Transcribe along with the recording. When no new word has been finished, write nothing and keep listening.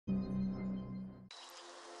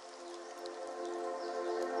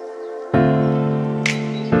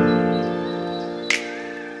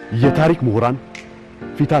የታሪክ ምሁራን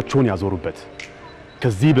ፊታቸውን ያዞሩበት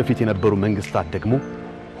ከዚህ በፊት የነበሩ መንግስታት ደግሞ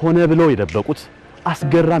ሆነ ብለው የደበቁት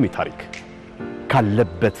አስገራሚ ታሪክ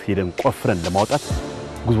ካለበት ሄደን ቆፍረን ለማውጣት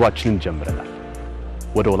ጉዟችንን ጀምረናል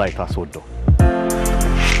ወደ ወላይታ ሶዶ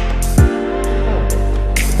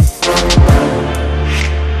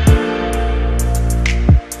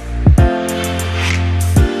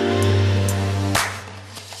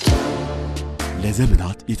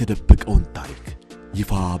ለዘመናት የተደበቀውን ታሪክ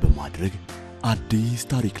ይፋ በማድረግ አዲስ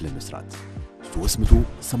ታሪክ ለመስራት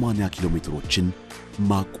 380 ኪሎ ሜትሮችን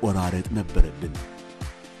ማቆራረጥ ነበረብን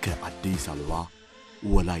ከአዲስ አበባ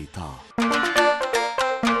ወላይታ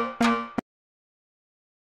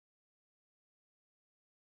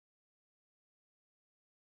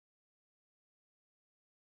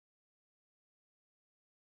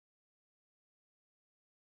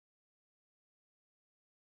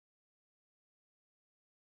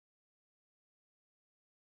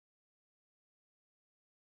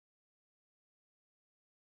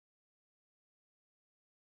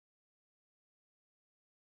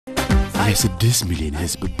የ6 ሚሊዮን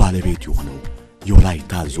ህዝብ ባለቤት የሆነው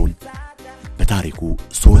የወላይታ ዞን በታሪኩ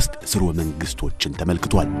 3 ስርወ-መንግስቶችን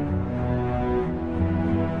ተመልክቷል።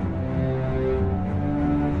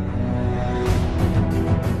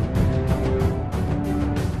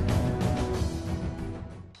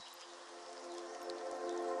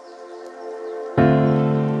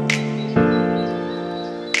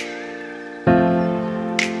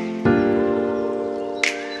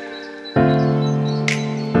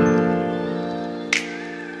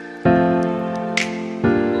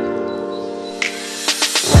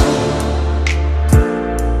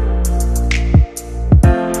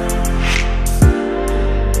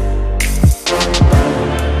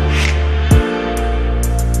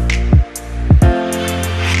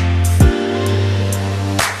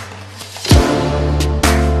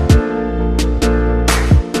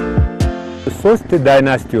 ሶስት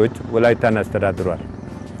ዳይናስቲዎች ወላይታን አስተዳድሯል።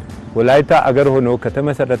 ወላይታ አገር ሆኖ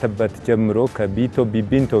ከተመሰረተበት ጀምሮ ከቢቶ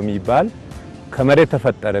ቢቢንቶ የሚባል ከመሬት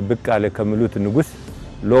ተፈጠረ ብቅ አለ ከሚሉት ንጉስ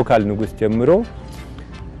ሎካል ንጉስ ጀምሮ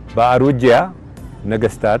በአሩጂያ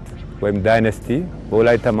ነገስታት ወይም ዳይናስቲ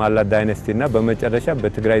በወላይታ ማላ ዳይናስቲና በመጨረሻ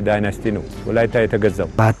በትግራይ ዳይናስቲ ነው ወላይታ የተገዛው።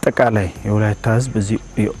 በአጠቃላይ የወላይታ ህዝብ እዚ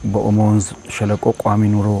በኦሞ ወንዝ ሸለቆ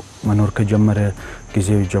ቋሚ ኑሮ መኖር ከጀመረ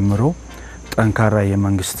ጊዜው ጀምሮ ጠንካራ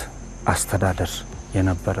የመንግስት አስተዳደር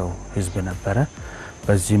የነበረው ህዝብ ነበረ።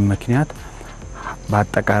 በዚህም ምክንያት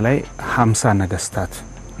በአጠቃላይ 50 ነገስታት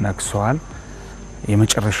ነግሰዋል።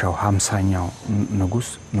 የመጨረሻው 50ኛው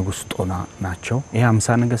ንጉስ ጦና ናቸው። ይሄ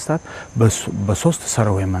 50 ነገስታት በሶስት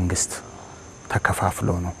ስርወ-መንግስት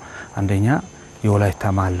ተከፋፍለው ነው። አንደኛ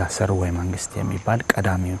የወላይታ ማላ ስርወ-መንግስት የሚባል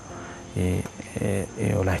ቀዳሚው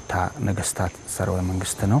የወላይታ ነገስታት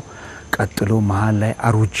ስርወ-መንግስት ነው። ቀጥሎ መሃል ላይ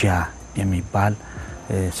አሩጂያ የሚባል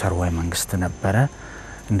ስርወ-መንግስት ነበረ።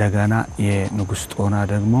 እንደገና የንጉስ ጦና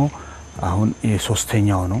ደግሞ አሁን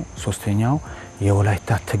የሶስተኛው ነው። ሶስተኛው የወላይታ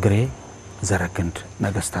ትግሬ ዘረግንድ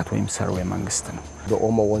ነገስታት ወይም ስርወ-መንግስት ነው።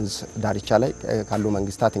 በኦሞ ወንዝ ዳርቻ ላይ ካሉ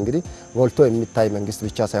መንግስታት እንግዲህ ጎልቶ የሚታይ መንግስት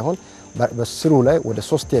ብቻ ሳይሆን በስሩ ላይ ወደ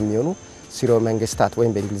 3 የሚሆኑ ስርወ-መንግስታት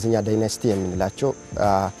ወይም በእንግሊዝኛ ዳይናስቲ የምንላቸው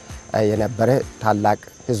የነበረ ታላቅ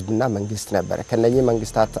ህዝብና መንግስት ነበረ። ከነኚህ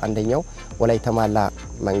መንግስታት አንደኛው ወላይታ ማላ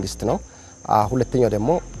መንግስት ነው። ሁለተኛው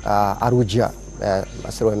ደግሞ አሩጂያ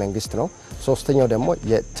ስርወ-መንግስት ነው። ሶስተኛው ደግሞ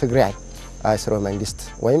የትግራይ ስርወ-መንግስት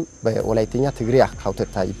ወይም በወላይተኛ ትግሪያ ካዎ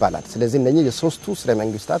ቶና ይባላል። ስለዚህ እነኚህ የሶስቱ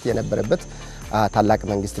ስርወ-መንግስታት የነበረበት ታላቅ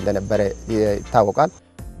መንግስት እንደነበረ ይታወቃል።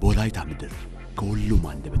 በወላይታ ምድር ከሁሉም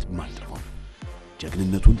አንደበት ማልጠፋው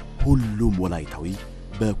ጀግንነቱን ሁሉም ወላይታዊ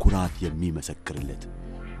በኩራት የሚመሰክርለት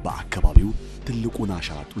በአካባቢው ትልቁን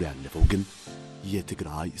አሻራ ጥሎ ያለፈው ግን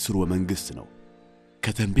የትግራይ ስርወ-መንግስት ነው።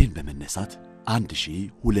 ከተንቤን በመነሳት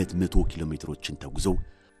 1200 ኪሎ ሜትሮችን ተጉዘው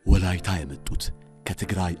ወላይታ የመጡት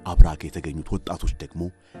ከትግራይ አብራክ የተገኙት ወጣቶች ደግሞ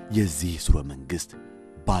የዚህ ስርወ-መንግስት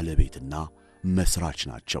ባለቤትና መስራች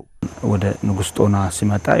ናቸው። ወደ ንጉስ ጦና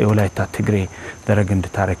ሲመጣ የወላይታ ትግሬ ዘረግንድ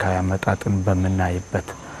ታሪካዊ አመጣጥን በመናይበት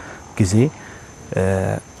ጊዜ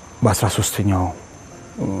በ14ኛው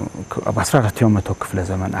መቶ ክፍለ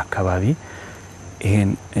ዘመን አካባቢ ይሄን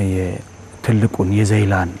የትልቁን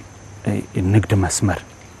የዘይላን ንግድ መስመር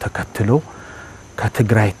ተከትሎ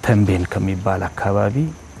ከትግራይ ተንቤን ከሚባል አካባቢ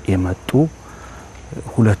የመጡ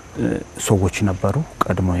ሁለት ሰዎች ነበሩ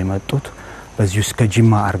ቀድሞ የመጡት። በዚህ ውስጥ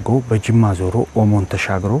ከጂማ አርጎ በጂማ ዞሮ ኦሞን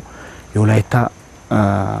ተሻግሮ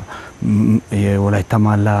የወላይታ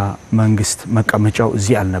ማላ መንግስት መቀመጫው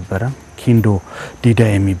እዚህ አልነበረም። ኪንዶ ዲዳ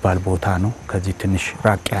የሚባል ቦታ ነው። ከዚህ ትንሽ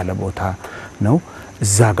ራቅ ያለ ቦታ ነው።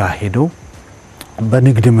 እዛ ጋር ሄዶ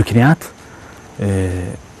በንግድ ምክንያት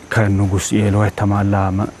ከንጉስ የወላይታ ማላ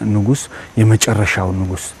ንጉስ የመጨረሻው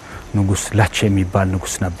ንጉስ ላቼ የሚባል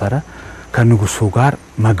ንጉስ ነበረ ከንጉሱ ጋር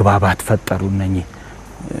መግባባት ፈጠሩ እነኚህ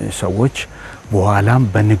ሰዎች በኋላም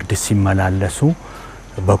በንግድ ሲመላለሱ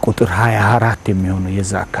በቁጥር 24 የሚሆኑ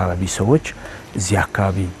የዛ አካባቢ ሰዎች እዚህ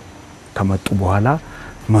አካባቢ ከመጡ በኋላ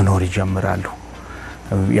መኖር ይጀምራሉ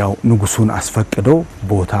ያው ንጉሱን አስፈቅደው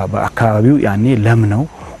ቦታ በአካባቢው ያኔ ለም ነው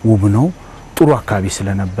ውብ ነው ጥሩ አካባቢ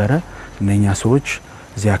ስለነበረ እነኛ ሰዎች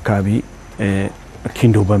እዚህ አካባቢ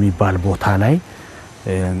ኪንዶ በሚባል ቦታ ላይ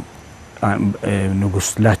ንጉስ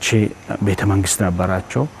ላቼ ቤተ መንግስት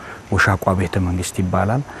ነበራቸው ወሻቋ ቤተ መንግስት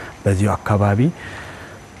ይባላል በዚሁ አካባቢ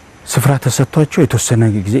ስፍራ ተሰጥቷቸው የተወሰነ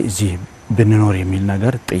ጊዜ እዚህ ብንኖር የሚል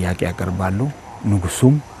ነገር ጥያቄ ያቀርባሉ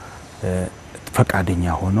ንጉሱም ፈቃደኛ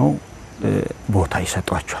ሆነው ቦታ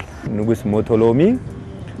ይሰጧቸዋል ንጉስ ሞቶሎሚ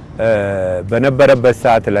በነበረበት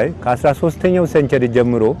ሰዓት ላይ ከ13ኛው ሴንቸሪ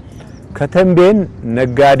ጀምሮ ከተንቤን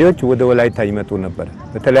ነጋዴዎች ወደ ወላይታ ይመጡ ነበር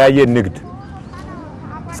በተለያየ ንግድ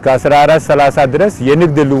እስከ 1430 ድረስ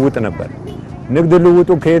የንግድ ልውውጥ ነበር ንግድ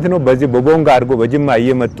ልውውጡ ከየት ነው በዚህ በቦንጋ አድርጎ በጅማ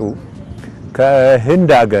እየመጡ ከህንድ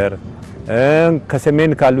ሀገር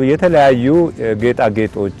ከሰሜን ካሉ የተለያዩ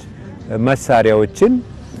ጌጣጌጦች መሳሪያዎችን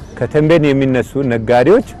ከተንቤን የሚነሱ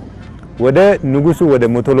ነጋዴዎች ወደ ንጉሱ ወደ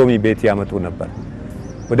ሞቶሎሚ ቤት ያመጡ ነበር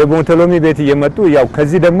ወደ ሞቶሎሚ ቤት እየመጡ ያው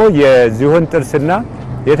ከዚህ ደግሞ የዚሆን ጥርስና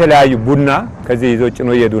የተለያዩ ቡና ከዚህ ይዞ ጭኖ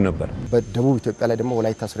ይሄዱ ነበር በደቡብ ኢትዮጵያ ላይ ደግሞ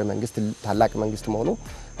ወላይታ ስርወ-መንግስት ታላቅ መንግስት መሆኑ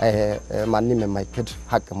ማንንም የማይክድ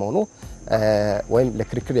ሀቅ መሆኑ ወይም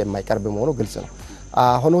ለክርክር የማይቀርብ መሆኑ ግልጽ ነው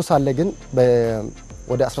ሆኖ ሳለ ግን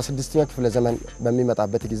ወደ 16ኛው ክፍለ ዘመን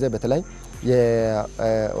በሚመጣበት ጊዜ በተለይ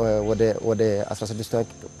ወደ 16ኛው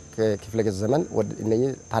ክፍለ ዘመን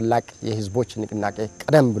እነኚህ ታላቅ የህዝቦች ንቅናቄ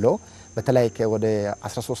ቀደም ብሎ በተለይ ወደ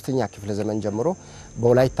 13ኛ ክፍለ ዘመን ጀምሮ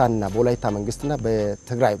በወላይታ መንግስትና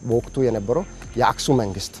በትግራይ በወቅቱ የነበረው የአክሱም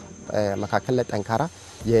መንግስት መካከል ላይ ጠንካራ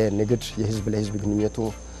የንግድ የህዝብ ለህዝብ ግንኙነቱ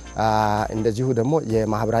እንደዚሁ ደግሞ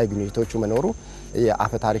የማህበራዊ ግንኙነቶቹ መኖሩ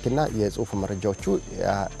የአፈ ታሪክና የጽሁፍ መረጃዎቹ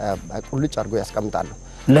ቁልጭ አድርጎ ያስቀምጣሉ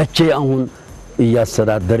ላቼ አሁን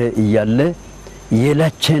እያስተዳደረ እያለ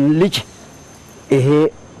የላቼን ልጅ ይሄ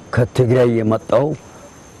ከትግራይ የመጣው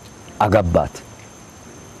አገባት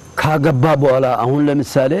ካገባ በኋላ አሁን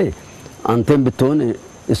ለምሳሌ አንተም ብትሆን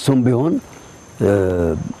እሱም ቢሆን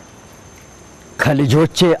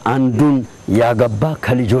ከልጆቼ አንዱን ያገባ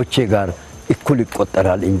ከልጆቼ ጋር እኩል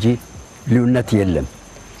ይቆጠራል እንጂ ልዩነት የለም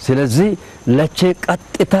ስለዚህ ላቼ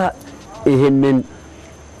ቀጥታ ይሄንን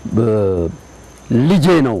ልጄ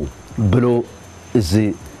ነው ብሎ እዚህ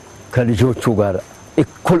ከልጆቹ ጋር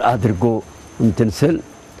እኩል አድርጎ እንትን ስል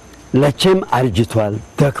ላቼም አርጅቷል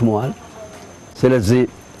ደክሟል ስለዚህ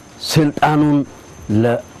ስልጣኑን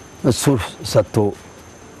ለእሱ ሰጥቶ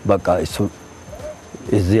በቃ እሱ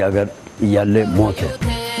እዚህ ሀገር እያለ ሞተ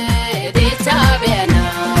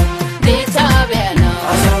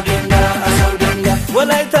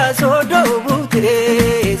ወላይታ ሶዶ ቡቴ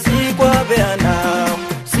ሲቋበያና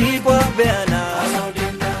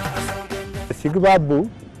ሲግባቡ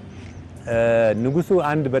ንጉሱ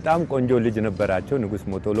አንድ በጣም ቆንጆ ልጅ ነበራቸው ንጉስ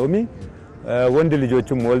ሞቶሎሚ ወንድ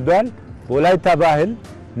ልጆቹም ወልዷል ወላይታ ባህል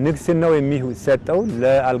ንግስናው የሚሰጠው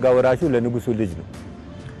ለአልጋ ወራሹ ለንጉሱ ልጅ ነው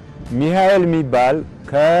ሚካኤል የሚባል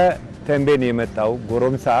ከተንቤን የመጣው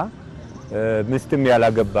ጎሮምሳ ምስትም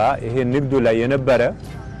ያላገባ ይሄ ንግዱ ላይ የነበረ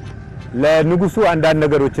ለንጉሱ አንዳንድ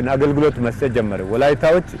ነገሮችን አገልግሎት መስጠት ጀመረ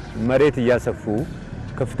ወላይታዎች መሬት እያሰፉ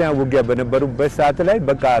ከፍተኛ ውጊያ በነበሩበት ሰዓት ላይ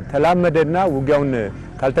በቃ ተላመደና ውጊያውን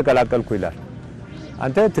ካልተቀላቀልኩ ይላል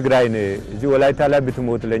አንተ ትግራይን እዚ ወላይታ ላይ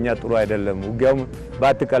ብትሞት ለኛ ጥሩ አይደለም ውጊያው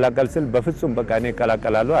ባትቀላቀል ስል በፍጹም በቃ እኔ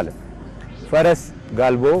እቀላቀላለሁ አለ ፈረስ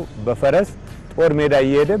ጋልቦ በፈረስ ጦር ሜዳ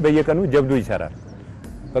እየሄደ በየቀኑ ጀብዱ ይሰራል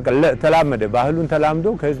በቃ ተላመደ ባህሉን ተላምዶ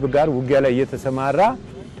ከህዝብ ጋር ውጊያ ላይ እየተሰማራ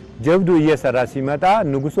ጀብዱ እየሰራ ሲመጣ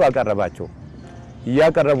ንጉሱ አቀረባቸው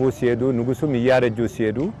እያቀረቡ ሲሄዱ ንጉሱም እያረጁ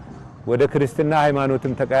ሲሄዱ ወደ ክርስትና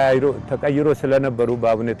ሃይማኖትም ተቀይሮ ስለነበሩ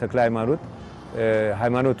በአቡነ ተክለ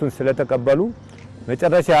ሃይማኖቱን ስለተቀበሉ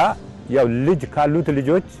መጨረሻ ያው ልጅ ካሉት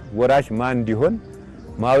ልጆች ወራሽ ማን እንዲሆን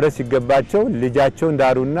ማውረስ ይገባቸው ልጃቸውን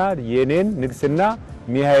ዳሩና የኔን ንግስና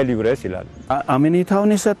ሚካኤል ይውረስ ይላል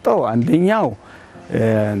አመኔታውን የሰጠው አንደኛው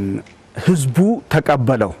ህዝቡ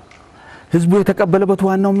ተቀበለው ህዝቡ የተቀበለበት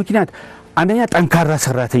ዋናው ምክንያት አንደኛ ጠንካራ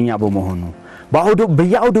ሰራተኛ በመሆኑ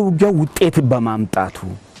በያውደ ውጊያው ውጤት በማምጣቱ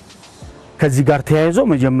ከዚህ ጋር ተያይዞ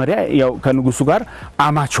መጀመሪያ ያው ከንጉሱ ጋር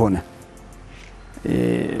አማች ሆነ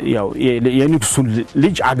ያው የንጉሱን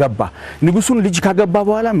ልጅ አገባ ንጉሱን ልጅ ካገባ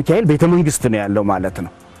በኋላ ሚካኤል ቤተ መንግስት ነው ያለው ማለት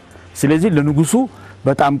ነው ስለዚህ ለንጉሱ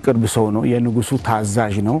በጣም ቅርብ ሰው ነው የንጉሱ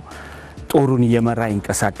ታዛዥ ነው ጦሩን እየመራ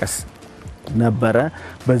ይንቀሳቀስ ነበረ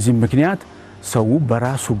በዚህ ምክንያት ሰው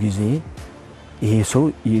በራሱ ጊዜ ይሄ ሰው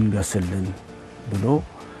ይንገስልን ብሎ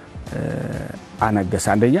አነገሰ።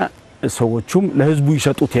 አንደኛ ሰዎቹም ለህዝቡ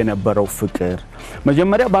ይሰጡት የነበረው ፍቅር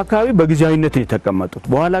መጀመሪያ በአካባቢ በጊዜያዊነት ነው የተቀመጡት።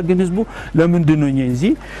 በኋላ ግን ህዝቡ ለምንድን ነው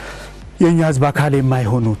እዚህ የኛ ህዝብ አካል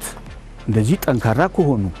የማይሆኑት እንደዚህ ጠንካራ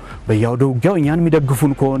ከሆኑ በያውደ ውጊያው እኛን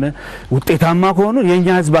የሚደግፉን ከሆነ ውጤታማ ከሆኑ የኛ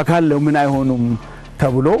ህዝብ አካል ለምን አይሆኑም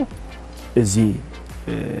ተብሎ እዚህ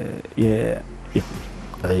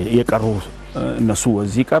የቀሩ እነሱ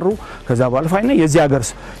እዚህ ቀሩ። ከዛ ባልፋይና የዚህ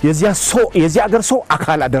ሀገር ሰው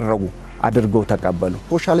አካል አድርገው ተቀበሉ።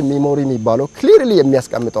 ሶሻል ሜሞሪ የሚባለው ክሊርሊ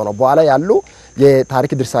የሚያስቀምጠው ነው። በኋላ ያሉ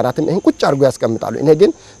የታሪክ ድርሳናትን ይሄን ቁጭ አድርጎ ያስቀምጣሉ። እኔ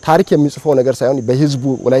ግን ታሪክ የሚጽፈው ነገር ሳይሆን በህዝቡ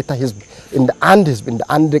ወላይታ ህዝብ እንደ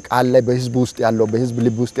አንድ ቃል ላይ በህዝቡ ውስጥ ያለው በህዝብ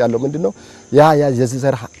ልብ ውስጥ ያለው ምንድነው ያ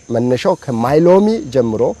የዘር መነሻው ከማይሎሚ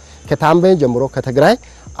ጀምሮ ከታምቤን ጀምሮ ከትግራይ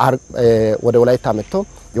ወደ ወላይታ መጥቶ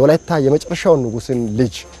የወላይታ የመጨረሻው ንጉስን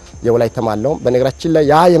ልጅ የወላይታ ማለው በነገራችን ላይ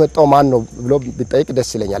ያ የመጣው ማን ነው ብሎ ቢጠይቅ ደስ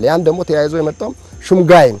ይለኛል። ያን ደግሞ ተያይዞ የመጣው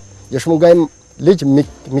የሹምጋይ ልጅ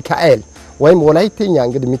ሚካኤል ወይም ወላይተኛ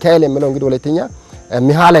እንግዲህ ሚካኤል የሚለው እንግዲህ ወላይተኛ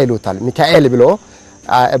ሚሃላ ይሉታል። ሚካኤል ብሎ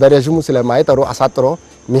በረጅሙ ስለማይጠሩ አሳጥሮ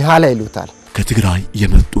ሚሃላ ይሉታል። ከትግራይ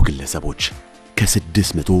የመጡ ግለሰቦች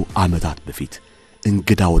ከ600 ዓመታት በፊት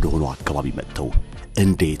እንግዳ ወደ ሆነው አካባቢ መጥተው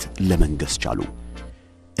እንዴት ለመንገስ ቻሉ?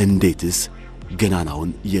 እንዴትስ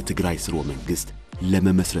ገናናውን የትግራይ ስርወ-መንግስት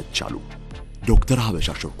ለመመስረት ቻሉ? ዶክተር ሀበሻ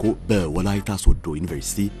ሸርኮ በወላይታ ሶዶ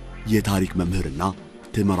ዩኒቨርሲቲ የታሪክ መምህርና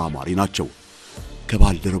ተመራማሪ ናቸው።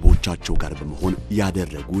 ከባልደረቦቻቸው ጋር በመሆን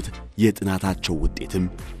ያደረጉት የጥናታቸው ውጤትም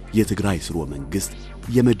የትግራይ ስርወ-መንግስት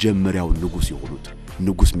የመጀመሪያው ንጉስ የሆኑት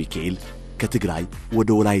ንጉስ ሚካኤል ከትግራይ ወደ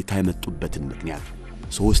ወላይታ የመጡበትን ምክንያት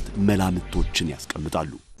 3 መላምቶችን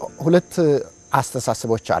ያስቀምጣሉ። 2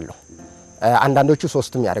 አስተሳሰቦች አሉ። አንዳንዶቹ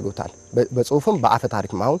 3ም ያደርጉታል። በጽሁፍም በአፈ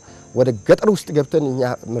ታሪክ ማሁን ወደ ገጠር ውስጥ ገብተን እኛ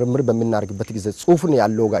ምርምር በሚናርግበት ጊዜ ጽሁፉን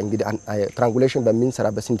ያለው ጋር እንግዲህ ትራንጉሌሽን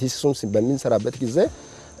በሚንሰራበት ሲንቴሲሱን በሚንሰራበት ጊዜ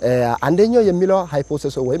አንደኛው የሚለው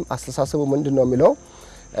ሃይፖቴሲስ ወይም አስተሳሰቡ ምንድነው የሚለው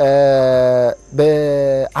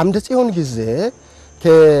በአምደ ጽዮን ጊዜ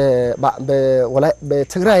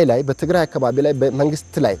በትግራይ አካባቢ ላይ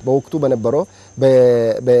በመንግስት ላይ በወቅቱ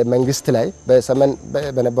በመንግስት ላይ በሰመን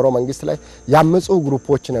በነበረው መንግስት ላይ ያመጹ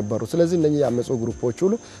ግሩፖች ነበሩ። ስለዚህ እነኚህ ያመጹ ግሩፖች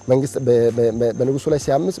ሁሉ መንግስት በንጉሱ ላይ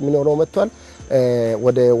ሲያምጽ ምን ሆነው መጥቷል?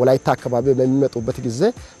 ወደ ወላይታ አካባቢ በሚመጡበት ጊዜ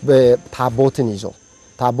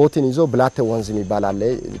ታቦትን ይዞ ብላቴ ወንዝ የሚባል አለ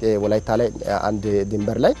ወላይታ ላይ አንድ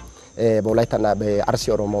ድንበር ላይ በወላይታና በአርሲ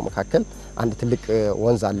ኦሮሞ መካከል አንድ ትልቅ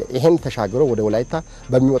ወንዝ አለ። ይሄን ተሻግሮ ወደ ወላይታ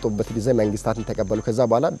በሚወጡበት ጊዜ መንግስታትን ተቀበሉ። ከዛ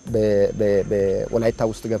በኋላ በወላይታ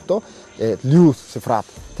ውስጥ ገብቶ ልዩ ስፍራ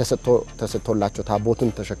ተሰጥቶላቸው ታቦቱን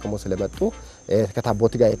ተሸክሞ ስለመጡ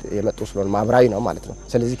ከታቦት ጋር የመጡ ስለሆነ ማብራይ ነው ማለት ነው።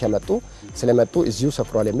 ስለዚህ ስለመጡ እዚሁ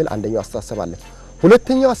ሰፍሯል የሚል አንደኛው አስተሳሰብ አለ።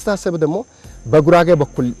 ሁለተኛው አስተሳሰብ ደግሞ በጉራጌ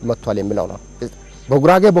በኩል መጥቷል የሚለው ነው።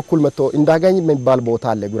 በጉራጌ በኩል መጥቶ እንዳጋኝ የሚባል ቦታ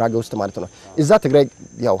አለ ጉራጌ ውስጥ ማለት ነው። እዛ ትግራይ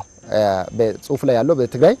ያው በጽሁፍ ላይ ያለው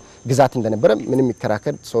በትግራይ ግዛት እንደነበረ ምንም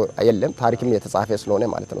ይከራከር ሰው አይደለም። ታሪክም የተጻፈ ስለሆነ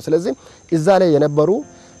ማለት ነው። ስለዚህ እዛ ላይ የነበሩ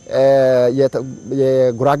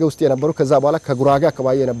የጉራጌ ውስጥ የነበሩ ከዛ በኋላ ከጉራጌ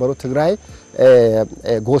አካባቢ የነበሩ ትግራይ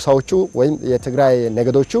ጎሳዎቹ ወይም የትግራይ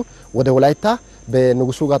ነገዶቹ ወደ ወላይታ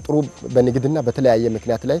በንጉሱ ጋር ጥሩ በንግድና በተለያየ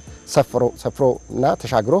ምክንያት ላይ ሰፍሮና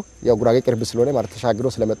ተሻግሮ የጉራጌ ቅርብ ስለሆነ ማለት ተሻግሮ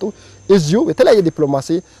ስለመጡ እዚሁ የተለያየ ዲፕሎማሲ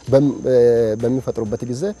በሚፈጥሩበት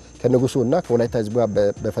ጊዜ ከንጉሱና ከወላይታ ህዝብ ጋር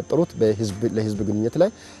በፈጠሩት ለህዝብ ግንኙነት ላይ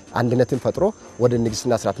አንድነትን ፈጥሮ ወደ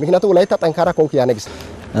ንግስና ስርዓት ምክንያቱም ወላይታ ጠንካራ ኮንክ ያነግስ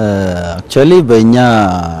አክቹአሊ በእኛ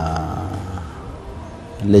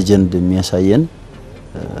ሌጀንድ የሚያሳየን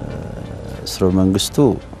ስርወ-መንግስቱ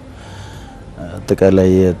አጠቃላይ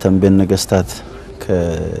የተንቤን ነገስታት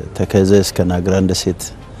ከተከዘ እስከ ናግራንደ ሴት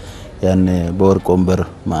ያን በወርቅ ወንበር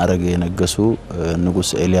ማዕረግ የነገሱ ንጉስ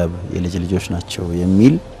ኤልያብ የልጅ ልጆች ናቸው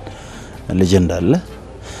የሚል ሌጀንድ አለ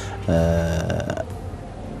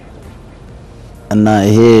እና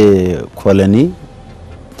ይሄ ኮሎኒ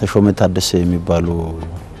ተሾመ ታደሰ የሚባሉ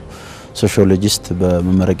ሶሺዮሎጂስት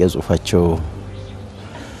በመመረቂያ ጽሁፋቸው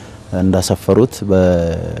እንዳሰፈሩት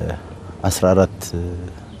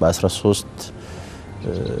በ1300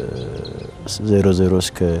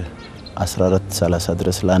 እስከ 1430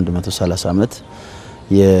 ድረስ ለ130 አመት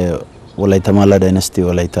የወላይታ ማላ ዳይናስቲ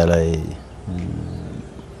ወላይታ ላይ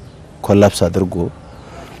ኮላፕስ አድርጎ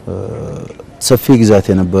ሰፊ ግዛት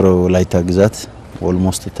የነበረው ወላይታ ግዛት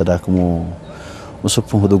ኦልሞስት ተዳክሞ ሙስፉ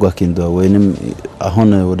ሁዱጋ ኪንዶ ወይንም አሁን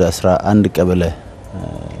ወደ 11 ቀበሌ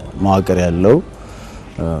መዋቅር ያለው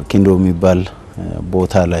ኪንዶ የሚባል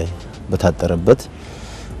ቦታ ላይ በታጠረበት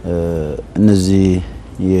እነዚህ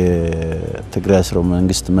የትግራይ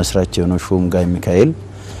ስርወ-መንግስት መስራች የሆነው ሹምጋይ ሚካኤል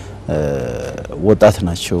ወጣት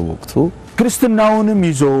ናቸው ወቅቱ ክርስትናውንም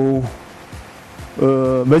ይዞ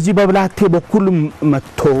በዚህ በብላቴ በኩል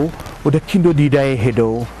መጥቶ ወደ ኪንዶ ዲዳዬ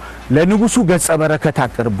ሄደው ለንጉሱ ገጸ በረከት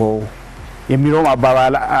አቅርቦ የሚለው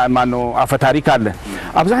አባባል ማነው አፈ ታሪክ አለ።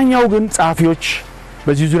 አብዛኛው ግን ጻፊዎች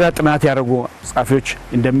በዚህ ዙሪያ ጥናት ያደረጉ ጻፊዎች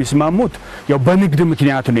እንደሚስማሙት ያው በንግድ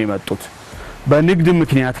ምክንያት ነው የመጡት። በንግድ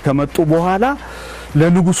ምክንያት ከመጡ በኋላ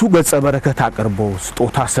ለንጉሱ ገጸ በረከት አቅርቦ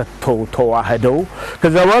ስጦታ ሰጥተው ተዋህደው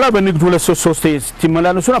ከዛ በኋላ በንግድ 2-3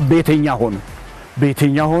 ሲመላለሱና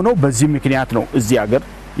ቤተኛ ሆነው በዚህ ምክንያት ነው እዚህ ሀገር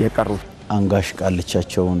የቀሩት። አንጋሽ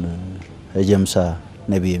ቃልቻቸውን ጀምሳ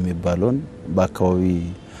ነብይ የሚባለውን በአካባቢ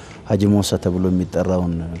ሀጂ ሞሳ ተብሎ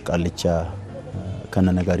የሚጠራውን ቃልቻ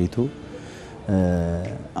ከነነጋሪቱ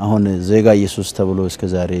አሁን ዜጋ ኢየሱስ ተብሎ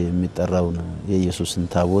እስከዛሬ የሚጠራውን የኢየሱስን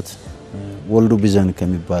ታቦት ወልዱ ቢዘን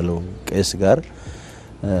ከሚባለው ቄስ ጋር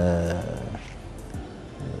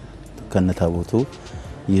ከነታቦቱ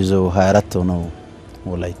ይዘው 24 ሆነው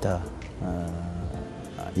ወላይታ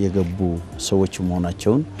የገቡ ሰዎች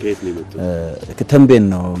መሆናቸውን ከተንቤን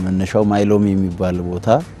ነው መነሻው ማይሎሚ የሚባል ቦታ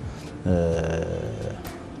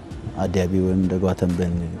አዲያቢ ወይም ደጓ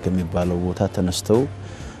ተንቤን ከሚባለው ቦታ ተነስተው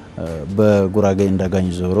በጉራጌ እንዳጋኝ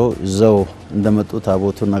ዞሮ እዛው እንደመጡ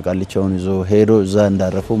ታቦቱና ቃልቻውን ይዘው ሄዶ እዛ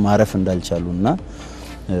እንዳረፉ ማረፍ እንዳልቻሉና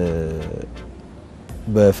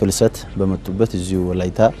በፍልሰት በመጡበት እዚሁ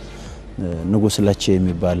ወላይታ ንጉስ ላቼ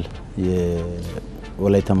የሚባል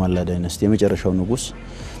የወላይታ ማላ ዳይናስቲ የመጨረሻው ንጉስ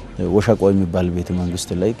ወሻቆ የሚባል ቤተ መንግስት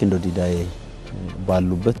ላይ ኪንዶ ዲዳዬ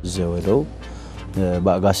ባሉበት እዛው ሄደው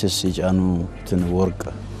በአጋሰስ የጫኑትን ወርቅ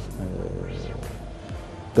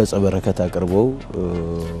ገጸ በረከት አቅርበው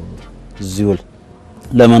እዚሁ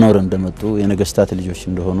ለመኖር እንደመጡ የነገስታት ልጆች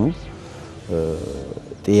እንደሆኑ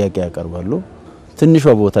ጥያቄ ያቀርባሉ። ትንሿ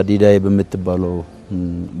ቦታ ዲዳዬ በመትባለው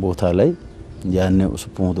ቦታ ላይ ያኔ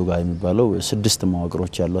ሱፖሞቱ ጋር የሚባለው 6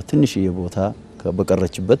 መዋቅሮች ያሏት ትንሽ የቦታ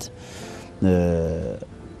በቀረችበት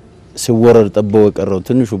ሲወረር ጠበው የቀረው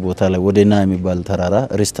ትንሹ ቦታ ላይ ወደና የሚባል ተራራ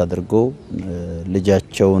ሪስት አድርገው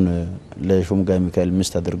ልጃቸውን ለሹምጋ ሚካኤል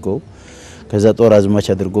ሚስት አድርገው ከዛ ጦር አዝማች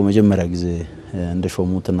አድርገው መጀመሪያ ጊዜ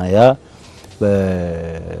እንደሾሙትና ያ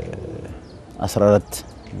በ14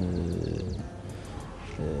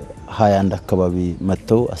 21 አካባቢ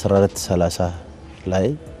መተው 1430 ላይ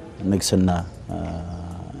ንግስና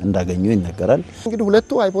እንዳገኙ ይነገራል። እንግዲህ ሁለቱ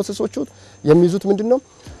ሃይፖቴሲሶቹ የሚይዙት ምንድነው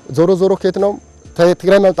ዞሮ ከየት ነው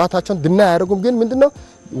ትግራይ መምጣታቸውን ድና ያደርጉም ግን ምንድነው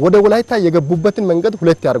ወደ ወላይታ የገቡበትን መንገድ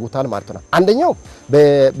ሁለት ያርጉታል ማለት ነው። አንደኛው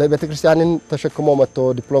በቤተክርስቲያንን ተሸክሞ መጥቶ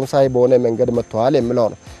ዲፕሎማሲያዊ በሆነ መንገድ መጥተዋል የሚለው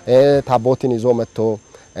ነው። ታቦትን ይዞ መጥቶ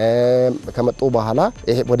ከመጡ በኋላ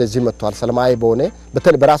ይሄ ወደዚህ መጥተዋል ሰላማዊ በሆነ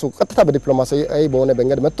በራሱ ቀጥታ በዲፕሎማሲያዊ በሆነ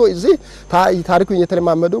መንገድ መጥቶ እዚህ ታሪኩን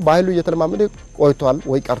እየተለማመዱ ባህሉ እየተለማመዱ ቆይቷል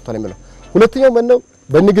ወይ ቀርቷል የሚለው። ሁለተኛው ምንድነው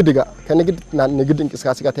በንግድ ጋር ንግድ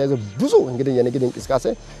እንቅስቃሴ ጋር ተያይዞ ብዙ እንግዲህ የንግድ እንቅስቃሴ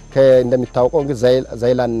እንደሚታወቀው እንግዲህ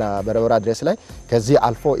ዛይላና በረበራ ድረስ ላይ ከዚህ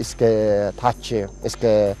አልፎ እስከ ታች እስከ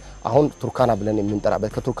አሁን ቱርካና ብለን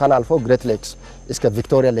የምንጠራበት ከቱርካና አልፎ ግሬት ሌክስ እስከ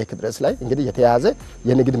ቪክቶሪያ ሌክ ድረስ ላይ እንግዲህ የተያዘ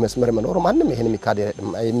የንግድ መስመር መኖር ማንም ይሄን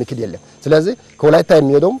የሚክድ የለም። ስለዚህ ከወላይታ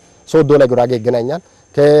የሚሄደው ሶዶ ላይ ጉራጌ ይገናኛል።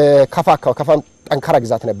 ከካፋም ጠንካራ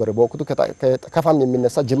ግዛት ነበር በወቅቱ ከካፋም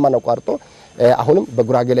የሚነሳ ጅማን አቋርጦ አሁንም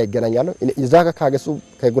በጉራጌ ላይ ይገናኛሉ። እዛ ካገሱ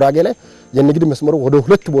ከጉራጌ ላይ የንግድ መስመሩ ወደ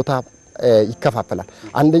ሁለት ቦታ ይከፋፈላል።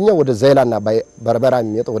 አንደኛው ወደ ዛይላና በርበራ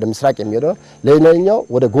የሚሄደው ወደ ምስራቅ የሚሄደው ሌላኛው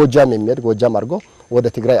ወደ ጎጃም የሚሄድ ጎጃም አርጎ ወደ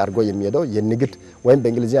ትግራይ አርጎ የሚሄደው የንግድ ወይም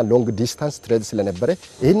በእንግሊዝኛ ሎንግ ዲስታንስ ትሬድ ስለነበረ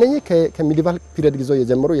ይሄነኝ ከሚዲቫል ፒሪየድ ጊዜ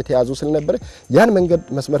የጀመሩ የተያዙ ስለነበረ ያን መንገድ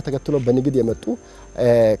መስመር ተከትሎ በንግድ የመጡ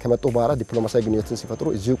ከመጡ በኋላ ዲፕሎማሲያዊ ግንኙነትን ሲፈጥሩ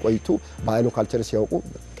እዚሁ ቆይቱ ባህሉ ካልቸር ሲያውቁ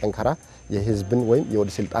ጠንካራ የህዝብን ወይም የወደ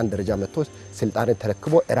ስልጣን ደረጃ መጥቶ ስልጣንን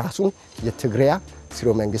ተረክቦ ራሱን የትግራይ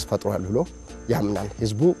ስርወ-መንግስት ፈጥሯል ብሎ ያምናል።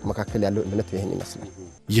 ህዝቡ መካከል ያለው እምነት ይሄን ይመስላል።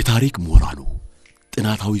 የታሪክ ምሁራኑ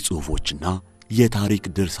ጥናታዊ ጽሑፎችና የታሪክ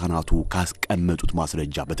ድርሳናቱ ካስቀመጡት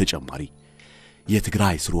ማስረጃ በተጨማሪ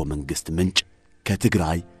የትግራይ ስርወ-መንግስት ምንጭ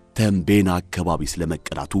ከትግራይ ተንቤን አካባቢ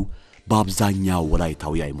ስለመቀዳቱ በአብዛኛው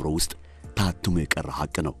ወላይታዊ አእምሮ ውስጥ ታትሞ የቀረ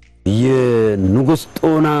ሀቅ ነው። የንጉስ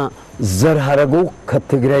ጦና ዘር ሐረጉ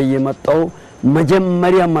ከትግራይ የመጣው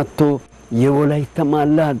መጀመሪያ መጥቶ የወላይታ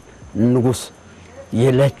ማላ ንጉስ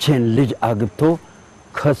የለቼን ልጅ አግብቶ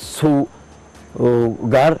ከሱ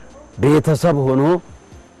ጋር ቤተሰብ ሆኖ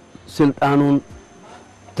ስልጣኑን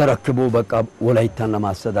ተረክቦ በቃ ወላይታን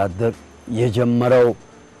ለማስተዳደር የጀመረው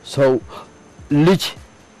ሰው ልጅ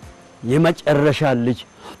የመጨረሻ ልጅ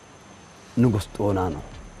ንጉስ ጦና ነው።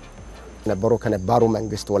 ነበሩ ከነባሩ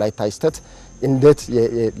መንግስት ወላይታ ይስተት እንዴት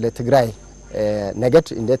ለትግራይ ነገድ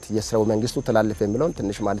እንዴት የስርወ-መንግስቱ ተላልፈ የሚለውን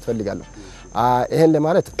ትንሽ ማለት ፈልጋለሁ። ይሄን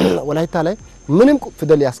ለማለት ወላይታ ላይ ምንም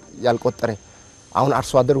ፊደል ያልቆጠረ አሁን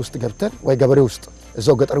አርሶ አደር ውስጥ ገብተን ወይ ገበሬ ውስጥ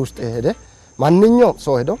እዛው ገጠር ውስጥ ሄደ ማንኛውም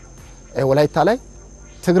ሰው ሄዶ ወላይታ ላይ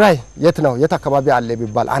ትግራይ የት ነው የት አካባቢ አለ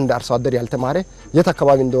ቢባል አንድ አርሶ አደር ያልተማረ የት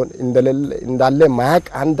አካባቢ እንዳለ ማያቅ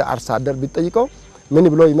አንድ አርሶ አደር ቢጠይቀው ምን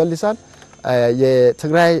ብሎ ይመልሳል?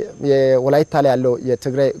 የትግራይ የወላይታ ላይ ያለው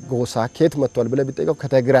የትግራይ ጎሳ ከየት መጥቷል ብለ ቢጠይቀው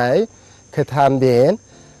ከትግራይ ከታምቤን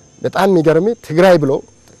በጣም የሚገርም ትግራይ ብሎ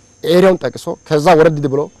ኤሪያውን ጠቅሶ ከዛ ወረድ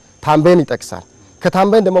ብሎ ታምቤን ይጠቅሳል።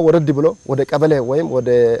 ከታምቤን ደግሞ ወረድ ብሎ ወደ ቀበሌ ወይም ወደ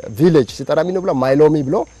ቪሌጅ ሲጠራ ምን ብሎ ማይሎሚ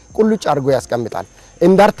ብሎ ቁልጭ አድርጎ ያስቀምጣል።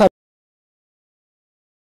 እንዳርታ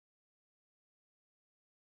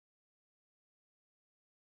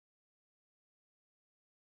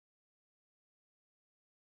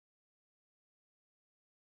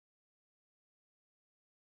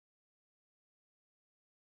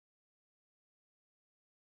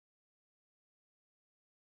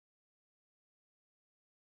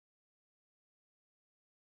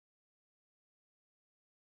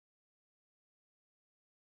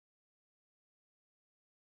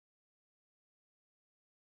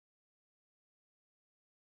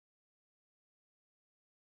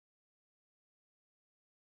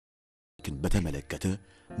ግን በተመለከተ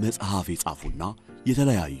መጽሐፍ የጻፉና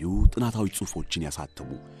የተለያዩ ጥናታዊ ጽሑፎችን ያሳተሙ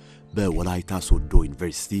በወላይታ ሶዶ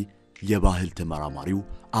ዩኒቨርሲቲ የባህል ተመራማሪው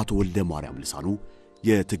አቶ ወልደ ማርያም ልሳኑ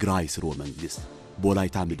የትግራይ ስርወ-መንግስት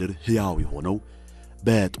በወላይታ ምድር ሕያው የሆነው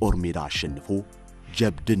በጦር ሜዳ አሸንፎ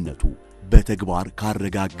ጀብድነቱ በተግባር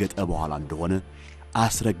ካረጋገጠ በኋላ እንደሆነ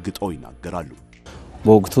አስረግጠው ይናገራሉ።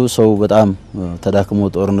 በወቅቱ ሰው በጣም ተዳክሞ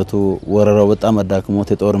ጦርነቱ ወረራው በጣም አዳክሞት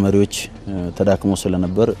የጦር መሪዎች ተዳክሞ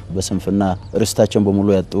ስለነበር በስንፍና ርስታቸውን በሙሉ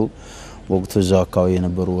ያጡ ወቅቱ እዛው አካባቢ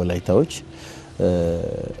የነበሩ ወላይታዎች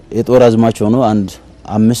የጦር አዝማች ሆኖ አንድ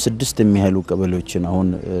 5-6 የሚያህሉ ቀበሌዎችን አሁን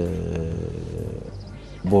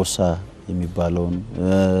ቦሳ የሚባለውን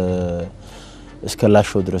እስከ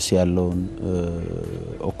ላሾ ድረስ ያለውን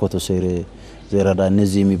ኦኮቶ ሴሬ ዘራዳ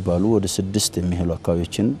እነዚህ የሚባሉ ወደ 6 የሚያህሉ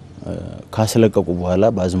አካባቢዎችን ካስለቀቁ በኋላ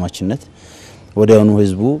በአዝማችነት ወዲያውኑ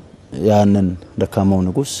ህዝቡ ያንን ደካማው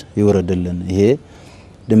ንጉስ ይወረደልን ይሄ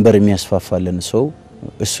ድንበር የሚያስፋፋልን ሰው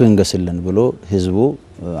እሱ እንገስልን ብሎ ህዝቡ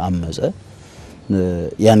አመፀ።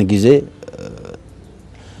 ያን ጊዜ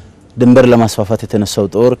ድንበር ለማስፋፋት የተነሳው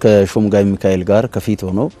ጦር ከሾምጋይ ሚካኤል ጋር ከፊት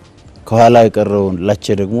ሆኖ ከኋላ የቀረው ላቼ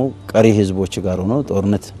ደግሞ ቀሪ ህዝቦች ጋር ሆኖ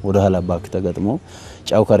ጦርነት ወደ ኋላ ባክ ተገጥሞ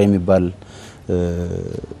ጫውካር የሚባል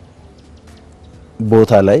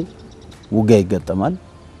ቦታ ላይ ውጋ ይገጠማል።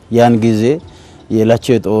 ያን ጊዜ የላቼ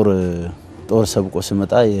ጦር ሰብቆ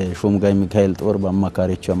ሲመጣ የሾምጋይ ሚካኤል ጦር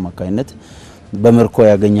በአማካሪዎቹ አማካይነት በመርኮ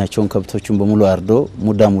ያገኛቸውን ከብቶችን በሙሉ አርዶ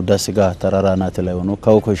ሙዳ ስጋ ተራራናት ላይ ሆኖ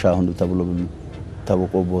ካውኮሻ ሁሉ ተብሎ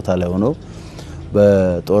ተበቆ ቦታ ላይ ሆኖ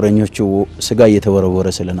በጦረኞቹ ስጋ እየተወረወረ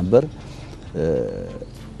ስለነበር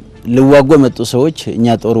ልዋጎ መጡ ሰዎች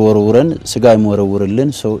እኛ ጦር ወረውረን ስጋ ይወረውርልን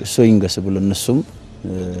ሰው ይንገስ ብሎ እነሱም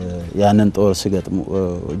ያንን ጦር ሲገጥሙ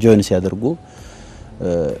ጆይን ሲያደርጉ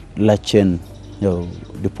ላቼን ያው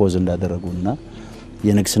ዲፖዝ እንዳደረጉና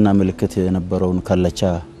የንግስና ምልክት የነበረውን ካላቻ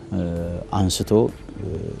አንስቶ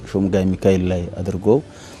ሾምጋይ ሚካኤል ላይ አድርጎ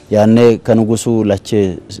ያኔ ከንጉሱ ላቼ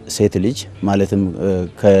ሴት ልጅ ማለትም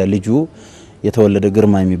ከልጁ የተወለደ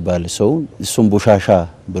ግርማ የሚባል ሰው እሱም ቡሻሻ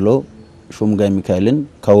ብሎ ሾምጋይ ሚካኤልን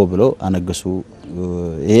ካዎ ብሎ አነገሱ።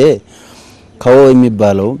 ይሄ ካዎ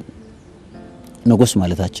የሚባለው ንጉስ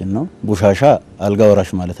ማለታችን ነው። ቡሻሻ አልጋ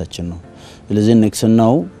ወራሽ ማለታችን ነው። ስለዚህ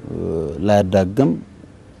ንግስናው ላያዳግም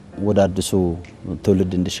ወደ አዲሱ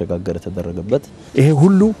ትውልድ እንዲሸጋገር ተደረገበት። ይሄ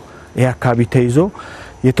ሁሉ ይሄ አካባቢ ተይዞ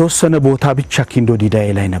የተወሰነ ቦታ ብቻ ኪንዶ ዲዳይ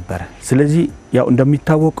ላይ ነበር። ስለዚህ ያው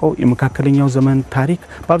እንደሚታወቀው የመካከለኛው ዘመን ታሪክ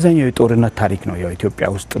በአብዛኛው የጦርነት ታሪክ ነው። ያው ኢትዮጵያ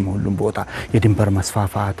ውስጥ ሁሉም ቦታ የድንበር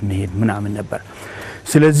መስፋፋት መሄድ ምናምን ነበር።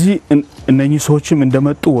 ስለዚህ እነኚህ ሰዎችም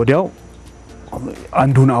እንደመጡ ወዲያው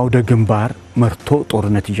አንዱን አውደ ግንባር መርቶ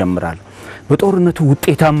ጦርነት ይጀምራሉ። በጦርነቱ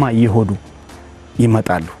ውጤታማ እየሆኑ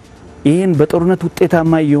ይመጣሉ። ይሄን በጦርነት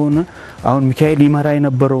ውጤታማ የሆነ አሁን ሚካኤል ይመራ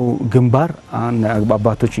የነበረው ግንባር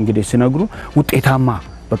አባቶች እንግዲህ ሲነግሩ ውጤታማ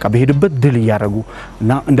በቃ በሄዱበት ድል ያረጉ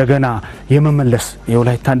እና እንደገና የመመለስ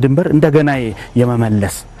የወላይታን ድንበር እንደገና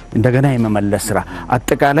የመመለስ ስራ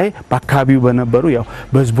አጠቃላይ በአካባቢው በነበሩ ያው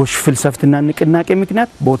በህዝቦች ፍልሰፍትና ንቅናቄ ምክንያት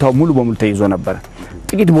ቦታው ሙሉ በሙሉ ተይዞ ነበር።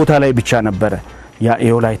 ጥቂት ቦታ ላይ ብቻ ነበር ያ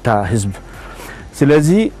የወላይታ ህዝብ።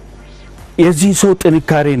 ስለዚህ የዚህ ሰው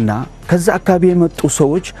ጥንካሬና ከዛ አካባቢ የመጡ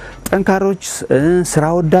ሰዎች ጠንካሮች ስራ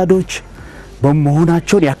ወዳዶች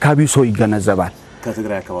በመሆናቸው የአካባቢው ሰው ይገነዘባል።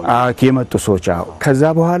 ከትግራይ አካባቢ የመጡ ሰዎች ከዛ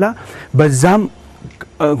በኋላ በዛም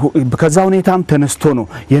ከዛ ሁኔታም ተነስቶ ነው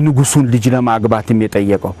የንጉሱን ልጅ ለማግባትም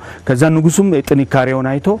የጠየቀው። ከዛ ንጉሱም ጥንካሬውን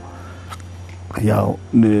አይቶ ያው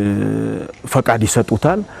ፈቃድ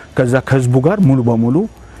ይሰጡታል። ከዛ ከህዝቡ ጋር ሙሉ በሙሉ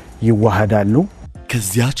ይዋሃዳሉ።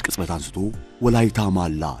 ከዚያች ቅጽበት አንስቶ ወላይታ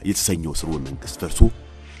ማላ የተሰኘው ስርወ-መንግስት ፈርሶ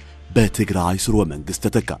በትግራይ ስርወ-መንግስት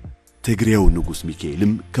ተተካ። ትግሬው ንጉስ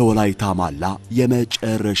ሚካኤልም ከወላይታ ማላ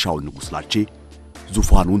የመጨረሻው ንጉስ ላቼ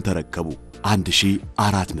ዙፋኑን ተረከቡ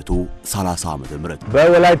 1430 ዓመተ ምህረት።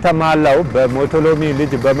 በወላይታ ማላው በሞቶሎሚ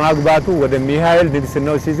ልጅ በማግባቱ ወደ ሚካኤል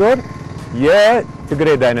ንግስናው ሲዞር የትግሬ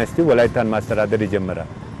ዳይናስቲ ወላይታን ማስተዳደር ይጀምራል።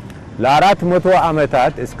 ለ400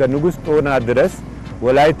 ዓመታት እስከ ንጉስ ጦና ድረስ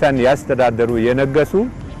ወላይታን ያስተዳደሩ የነገሱ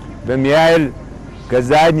በሚካኤል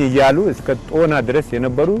ገዛኝ ይያሉ እስከ ጦና ድረስ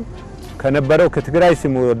የነበሩ ከነበረው ከትግራይ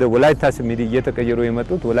ስም ወደ ወላይታ ስም እየተቀየሩ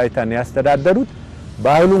የመጡት ወላይታን ያስተዳደሩት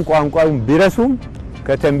ባህሉን ቋንቋውን ቢረሱም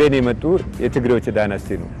ከተንቤን የመጡ የትግሬዎች ዳይናስቲ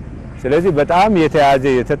ነው። ስለዚህ በጣም የተያዘ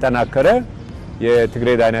የተጠናከረ የትግሬ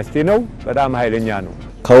ዳይናስቲ ነው። በጣም ኃይለኛ ነው።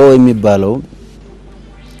 ካዎ የሚባለው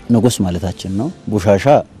ንጉስ ማለታችን ነው። ቡሻሻ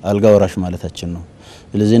አልጋ ወራሽ ማለታችን ነው።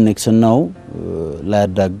 ስለዚህ ንግስናው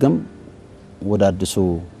ላያዳግም ወደ አዲሱ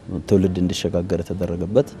ትውልድ እንዲሸጋገር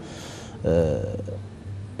ተደረገበት።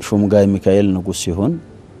 ሹምጋይ ሚካኤል ንጉስ ሲሆን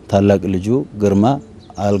ታላቅ ልጁ ግርማ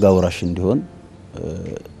አልጋ ወራሽ እንዲሆን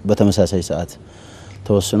በተመሳሳይ ሰዓት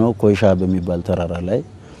ተወስኖ ኮይሻ በሚባል ተራራ ላይ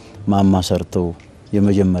ማማ ሰርተው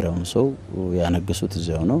የመጀመሪያውን ሰው ያነገሱት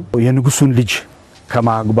እዚያው ነው። የንጉሱን ልጅ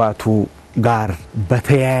ከማግባቱ ጋር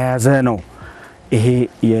በተያያዘ ነው ይሄ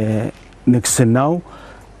የንግስናው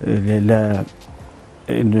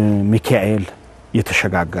ለሚካኤል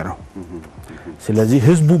የተሸጋገረው። ስለዚህ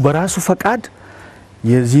ህዝቡ በራሱ ፈቃድ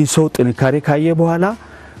የዚህ ሰው ጥንካሬ ካየ በኋላ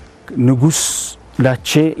ንጉስ ላቼ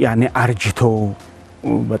ያኔ አርጅቶ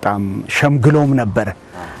በጣም ሸምግሎም ነበር።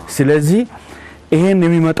 ስለዚህ ይሄን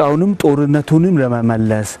የሚመጣውንም ጦርነቱንም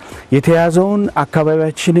ለመመለስ የተያዘውን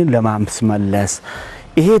አካባቢያችንን ለማስመለስ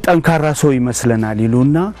ይሄ ጠንካራ ሰው ይመስለናል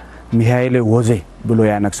ይሉና ሚካኤል ወዜ ብሎ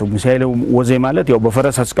ያነክሰው። ሚካኤል ወዜ ማለት ያው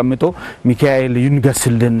በፈረስ አስቀምጦ ሚካኤል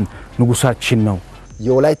ይንገስልን ንጉሳችን ነው።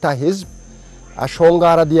 የወላይታ ህዝብ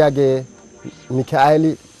አሾንጋራ ዲያጌ ሚካኤል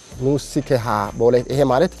ንጉስከሃ በወላይታ ይሄ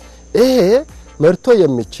ማለት ይሄ መርቶ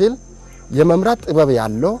የሚችል የመምራት ጥበብ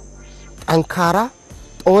ያለው ጠንካራ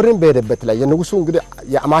ጦርን በሄደበት ላይ የንጉሱ እንግዲህ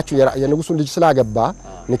ያማቹ የንጉሱን ልጅ ስላገባ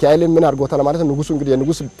ሚካኤል ምን አድርጎታል ማለት ንጉሱ እንግዲህ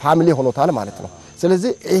የንጉስ ፋሚሊ ሆኖታል ማለት ነው።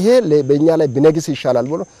 ስለዚህ ይሄ በእኛ ላይ ቢነግስ ይሻላል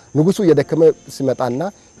ብሎ ንጉሱ የደከመ ሲመጣና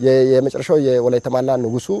የመጨረሻው የወላይታ ማላ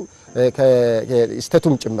ንጉሱ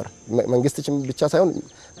ከስቴቱም ጭምር መንግስት ብቻ ሳይሆን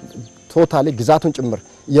ቶታሊ ግዛቱን ጭምር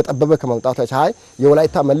እየጠበበ ከመምጣቱ አይ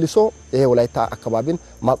የወላይታ መልሶ ይሄ ወላይታ አካባቢን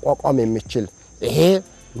ማቋቋም የሚችል ይሄ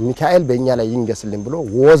ሚካኤል በእኛ ላይ ይንገስልን ብሎ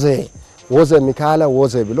ወዘ ሚካኤል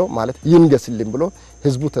ወዘ ብሎ ማለት ይንገስልን ብሎ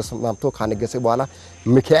ህዝቡ ተስማምቶ ካነገሰ በኋላ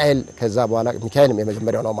ሚካኤል ከዛ በኋላ ሚካኤል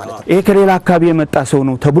የመጀመሪያው ነው ማለት ነው። ይሄ ከሌላ አካባቢ የመጣ ሰው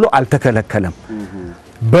ነው ተብሎ አልተከለከለም።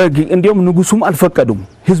 እንዲያውም ንጉሱም አልፈቀዱም።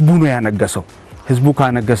 ህዝቡ ነው ያነገሰው። ህዝቡ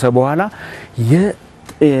ካነገሰ በኋላ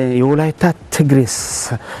የወላይታ ትግሬስ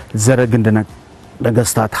ዘረግንድ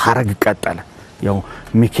ነገስታት ሐረግ ቀጠለ። ያው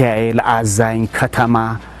ሚካኤል አዛኝ ከተማ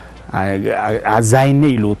አዛይነ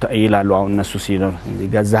ይላሉ አሁን እነሱ ሲሉ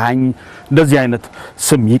ገዛኝ እንደዚህ አይነት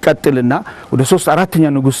ስም ይቀጥልና ወደ 3-4ኛ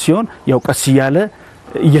ንጉስ ሲሆን ያው ቀስ ያለ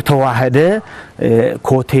እየተዋሃደ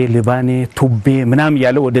ኮቴ ልባኔ ቱቤ ምናም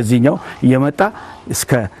ያለ ወደዚህኛው እየመጣ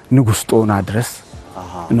እስከ ንጉስ ጦና ድረስ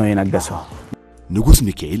ነው የነገሰው። ንጉስ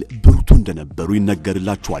ሚካኤል ብርቱ እንደነበሩ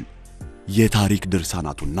ይነገርላቸዋል። የታሪክ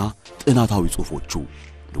ድርሳናቱና ጥናታዊ ጽሑፎቹ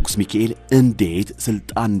ንጉስ ሚካኤል እንዴት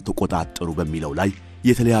ስልጣን ተቆጣጠሩ በሚለው ላይ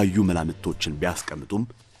የተለያዩ መላምቶችን ቢያስቀምጡም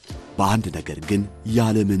በአንድ ነገር ግን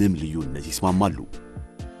ያለ ምንም ልዩነት ይስማማሉ።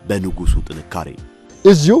 በንጉሱ ጥንካሬ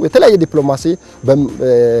እዚሁ የተለያየ ዲፕሎማሲ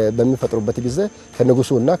በሚፈጥሩበት ጊዜ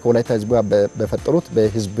ከንጉሱና ከወላይታ ህዝብ ጋር በፈጠሩት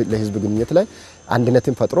ለህዝብ ግንኙነት ላይ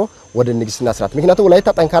አንድነትን ፈጥሮ ወደ ንግስና ስርዓት ምክንያቱም ወላይታ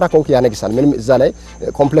ጠንካራ ኮንክ ያነግሳል። ምንም እዛ ላይ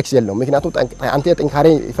ኮምፕሌክስ የለውም። ምክንያቱም አንተ ጥንካሬ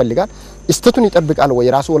ይፈልጋል እስተቱን ይጠብቃል ወይ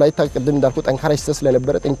ራሱ ወላይታ ቅድም እንዳልኩ ጠንካራ እስተት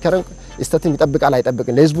ስለነበረ ጠንካራን እስተቱን ይጠብቃል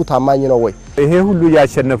አይጠብቅም ለህዝቡ ታማኝ ነው ወይ ይሄ ሁሉ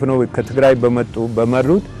ያሸነፈው ከትግራይ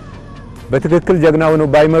በመሩት በትክክል ጀግናው ነው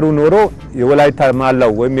ባይመሩ ኖሮ የወላይታ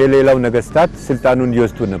ማላው ወይም የሌላው ነገስታት ስልጣኑን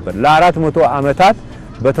ይወስዱ ነበር። ለ400 ዓመታት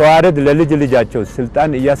በተዋረድ ለልጅ ልጃቸው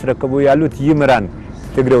ስልጣን እያስረከቡ ያሉት ይምራን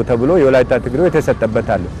ትግሬው ተብሎ የወላይታ ትግሬው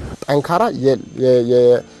የተሰጠበታል። ጠንካራ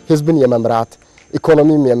የህዝብን የመምራት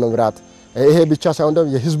ኢኮኖሚም የመምራት ይሄ ብቻ ሳይሆን ደግሞ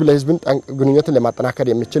የህዝብ ለህዝብን ግንኙነትን ለማጠናከር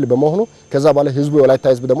የሚችል በመሆኑ ከዛ በኋላ ህዝቡ የወላይታ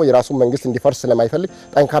ህዝብ ደግሞ የራሱን መንግስት እንዲፈርስ ስለማይፈልግ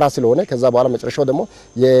ጠንካራ ስለሆነ ከዛ በኋላ መጨረሻው ደግሞ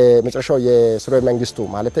የመጨረሻው የስርወ-መንግስቱ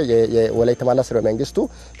ማለት የወላይታ ማላ ስርወ-መንግስቱ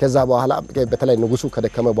ከዛ በኋላ በተለይ ንጉሱ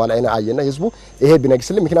ከደከመ በኋላ አይና ህዝቡ ይሄ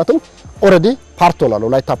ቢነግስልን ምክንያቱም ኦሬዲ ፓርት ሆኗል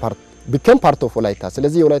ወላይታ ፓርት ቢከም ፓርት ኦፍ ወላይታ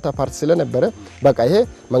ስለዚህ የወላይታ ፓርት ስለነበረ በቃ ይሄ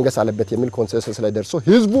መንገስ አለበት የሚል ኮንሰንሰስ ላይ ደርሶ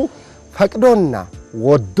ህዝቡ ፈቅዶና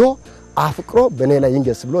ወዶ አፍቅሮ በኔ ላይ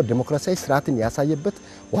ይንገስ ብሎ ዲሞክራሲያዊ ስርዓትን ያሳየበት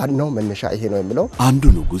ዋናው መነሻ ይሄ ነው የሚለው አንዱ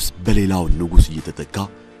ንጉስ በሌላው ንጉስ እየተተካ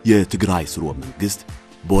የትግራይ ስርወ-መንግስት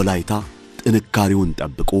በወላይታ ጥንካሬውን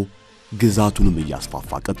ጠብቆ ግዛቱንም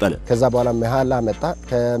እያስፋፋ ቀጠለ። ከዛ በኋላ መሃላ መጣ።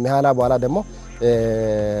 ከመሃላ በኋላ ደግሞ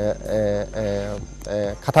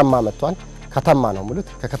ከተማ መጥቷል። ከተማ ነው ሙሉት።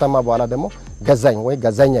 ከከተማ በኋላ ደግሞ ገዛኝ ወይ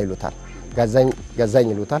ገዛኛ ይሉታል። ገዛኝ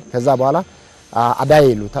ይሉታል። ከዛ በኋላ አዳይ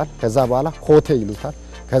ይሉታል። ከዛ በኋላ ኮቴ ይሉታል።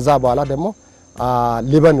 ከዛ በኋላ ደግሞ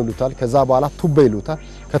ሊበን ይሉታል። ከዛ በኋላ ቱቤ ይሉታል።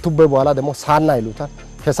 ከቱቤ በኋላ ደግሞ ሳና ይሉታል።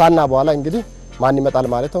 ከሳና በኋላ እንግዲህ ማን ይመጣል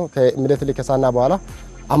ማለት ነው? ከኢሚዲየትሊ ከሳና በኋላ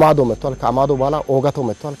አማዶ መጥቷል። ከአማዶ በኋላ ኦጋቶ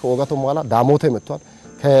መጥቷል። ከኦጋቶ በኋላ ዳሞቴ መጥቷል።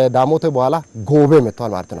 ከዳሞቴ በኋላ ጎቤ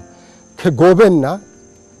መጥቷል ማለት ነው። ከጎቤና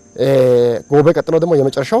ጎቤ ቀጥሎ ደግሞ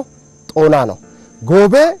የመጨረሻው ጦና ነው።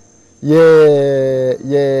 ጎቤ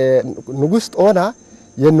የንጉስ ጦና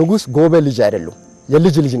የንጉስ ጎቤ ልጅ አይደሉም፣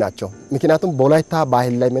 የልጅ ናቸው። ምክንያቱም በወላይታ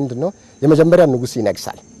ባህል ላይ ምንድነው የመጀመሪያ ንጉስ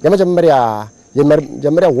ይነግሳል። የመጀመሪያ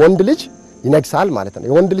ወንድ ልጅ ይነግሳል ማለት ነው።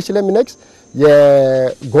 የወንድ ልጅ ለሚነግስ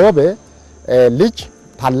የጎቤ ልጅ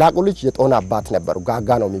ታላቁ ልጅ የጦና አባት ነበሩ፣ ጋጋ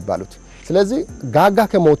ነው የሚባሉት። ስለዚህ ጋጋ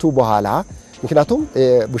ከሞቱ በኋላ ምክንያቱም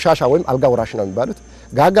ቡሻሻ ወይም አልጋ ወራሽ ነው የሚባሉት፣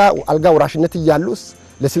 ጋጋ አልጋ ወራሽነት ይያሉስ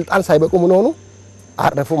ለስልጣን ሳይበቁ ምን ሆኑ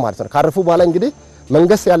አረፉ ማለት ነው። ካረፉ በኋላ እንግዲህ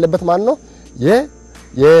መንግስት ያለበት ማን ነው?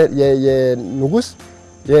 የንጉስ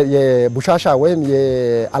የቡሻሻ ወይም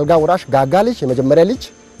የአልጋ ወራሽ ጋጋ ልጅ የመጀመሪያ ልጅ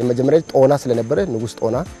ጦና ስለነበረ ንጉስ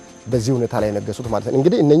ጦና በዚህ ሁኔታ ላይ ነገሱት ማለት ነው።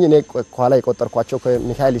 እንግዲህ እነኚህ እኔ ኋላ የቆጠርኳቸው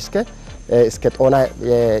ከሚካኤል እስከ ጦና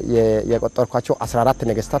የቆጠርኳቸው 14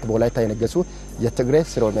 ነገስታት በወላይታ የነገሱ የትግራይ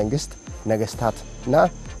ስርወ-መንግስት ነገስታትና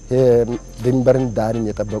ድንበርን ዳርን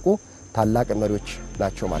የጠበቁ ታላቅ መሪዎች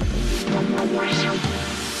ናቸው ማለት ነው።